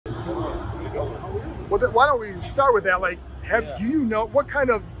Well, why don't we start with that? Like, do you know what kind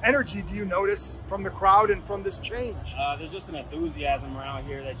of energy do you notice from the crowd and from this change? There's just an enthusiasm around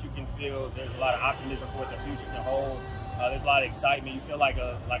here that you can feel. There's a lot of optimism for what the future can hold. There's a lot of excitement. You feel like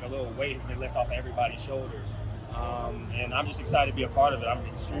a little weight has been lifted off of everybody's shoulders. And I'm just excited to be a part of it. I'm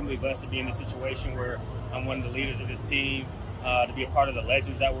extremely blessed to be in a situation where I'm one of the leaders of this team, to be a part of the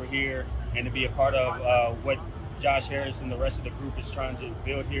legends that were here, and to be a part of what Josh Harris and the rest of the group is trying to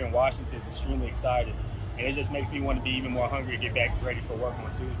build here in Washington. Is extremely excited. And it just makes me want to be even more hungry to get back ready for work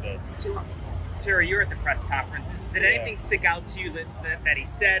on Tuesday. Terry, you were at the press conference. Did anything stick out to you that he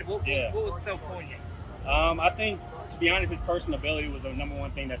said? What was so poignant? I think, to be honest, his personability was the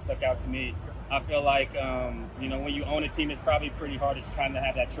 #1 thing that stuck out to me. I feel like, when you own a team, it's probably pretty hard to kind of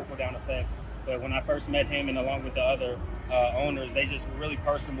have that trickle-down effect. But when I first met him and along with the other owners, they just were really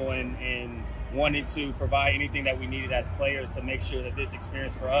personable and wanted to provide anything that we needed as players to make sure that this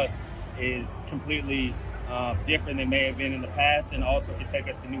experience for us is completely different than may have been in the past, and also can take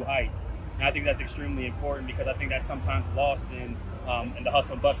us to new heights. And I think that's extremely important, because I think that's sometimes lost in the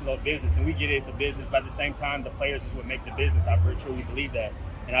hustle and bustle of business. And we get it, it's a business, but at the same time, the players is what make the business. I really truly believe that.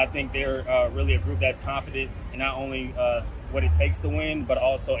 And I think they're really a group that's confident in not only what it takes to win, but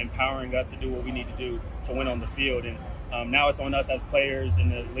also empowering us to do what we need to do to win on the field. And now it's on us as players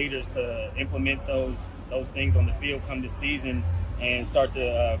and as leaders to implement those things on the field come this season and start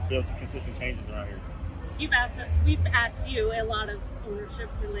to build some consistent changes around here. We've asked you a lot of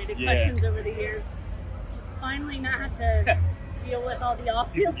ownership-related questions over the years. To finally not have to deal with all the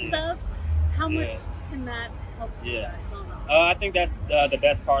off-field stuff, how much can that help you guys on that? I think that's the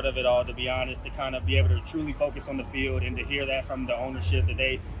best part of it all, to be honest, to kind of be able to truly focus on the field and to hear that from the ownership, that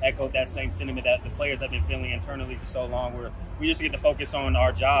they echoed that same sentiment that the players have been feeling internally for so long, where we just get to focus on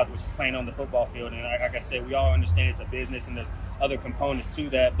our jobs, which is playing on the football field. And like I said, we all understand it's a business and there's other components to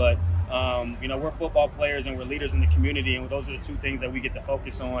that, but we're football players and we're leaders in the community, and those are the two things that we get to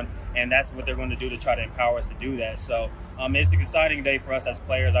focus on, and that's what they're going to do to try to empower us to do that. So it's an exciting day for us as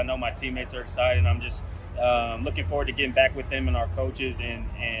players. I know my teammates are excited, and I'm just looking forward to getting back with them and our coaches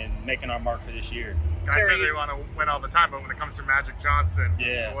and making our mark for this year. Guys say they want to win all the time, but when it comes to Magic Johnson,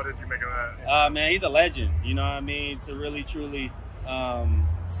 so what did you make of that? Man, he's a legend. You know what I mean? To really, truly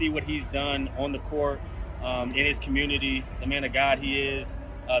see what he's done on the court, in his community, the man of God he is,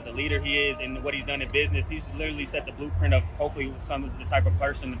 the leader he is, and what he's done in business. He's literally set the blueprint of hopefully some of the type of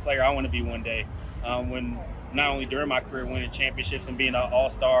person and player I want to be one day, when not only during my career winning championships and being an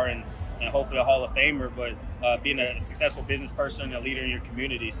all-star and hopefully a Hall of Famer, but being a successful business person and a leader in your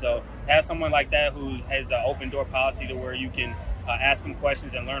community. So to have someone like that who has an open door policy to where you can ask him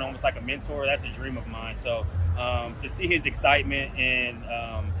questions and learn almost like a mentor, that's a dream of mine. So to see his excitement and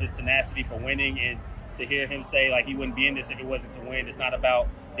his tenacity for winning, and to hear him say like he wouldn't be in this if it wasn't to win. It's not about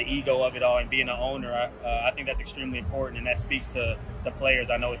the ego of it all and being an owner. I think that's extremely important, and that speaks to the players.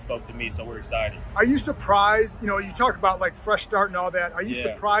 I know it spoke to me, so we're excited. Are you surprised, you talk about like fresh start and all that, are you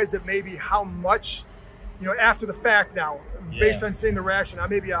surprised at maybe how much, after the fact now, based on seeing the reaction,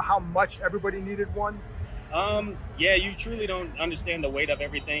 maybe how much everybody needed one? You truly don't understand the weight of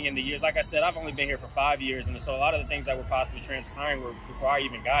everything in the years. Like I said, I've only been here for 5 years, and so a lot of the things that were possibly transpiring were before I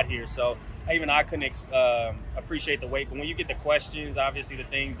even got here. So even I couldn't appreciate the weight. But when you get the questions, obviously the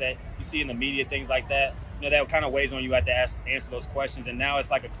things that you see in the media, things like that, that kind of weighs on you. Have to answer those questions. And now it's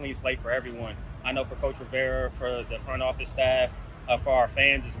like a clean slate for everyone. I know for Coach Rivera, for the front office staff, for our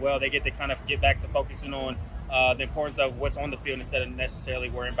fans as well, they get to kind of get back to focusing on the importance of what's on the field instead of necessarily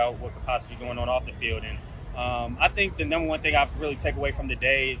worrying about what could possibly be going on off the field. And I think the #1 thing I really take away from the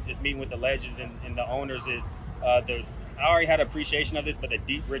day, just meeting with the legends and the owners, is I already had appreciation of this, but the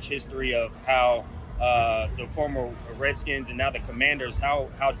deep, rich history of how the former Redskins and now the Commanders,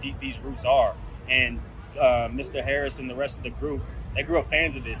 how deep these roots are. And Mr. Harris and the rest of the group, they grew up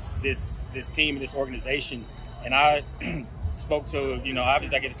fans of this team and this organization. And I spoke to,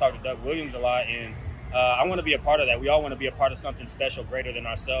 obviously I get to talk to Doug Williams a lot, and I want to be a part of that. We all want to be a part of something special, greater than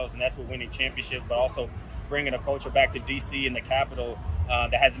ourselves, and that's what winning championships, but also bringing a culture back to D.C. and the capital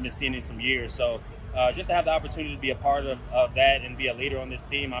that hasn't been seen in some years. So just to have the opportunity to be a part of that and be a leader on this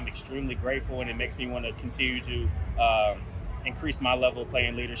team, I'm extremely grateful, and it makes me want to continue to increase my level of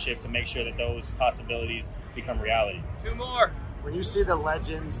playing leadership to make sure that those possibilities become reality. 2 more. When you see the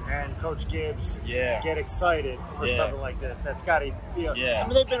legends and Coach Gibbs get excited for something like this, that's got to feel. I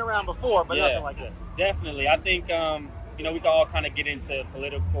mean, they've been around before, but nothing like this. Definitely. I think, we can all kind of get into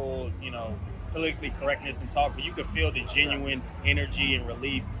politically correctness and talk, but you could feel the genuine energy and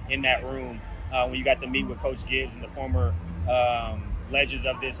relief in that room when you got to meet with Coach Gibbs and the former legends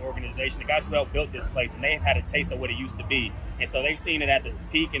of this organization, the guys who helped build this place, and they've had a taste of what it used to be. And so they've seen it at the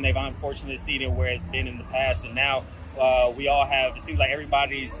peak, and they've unfortunately seen it where it's been in the past. And now we all have, it seems like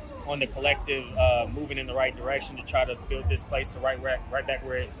everybody's on the collective moving in the right direction to try to build this place to right back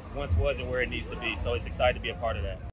where it once was and where it needs to be. So it's exciting to be a part of that.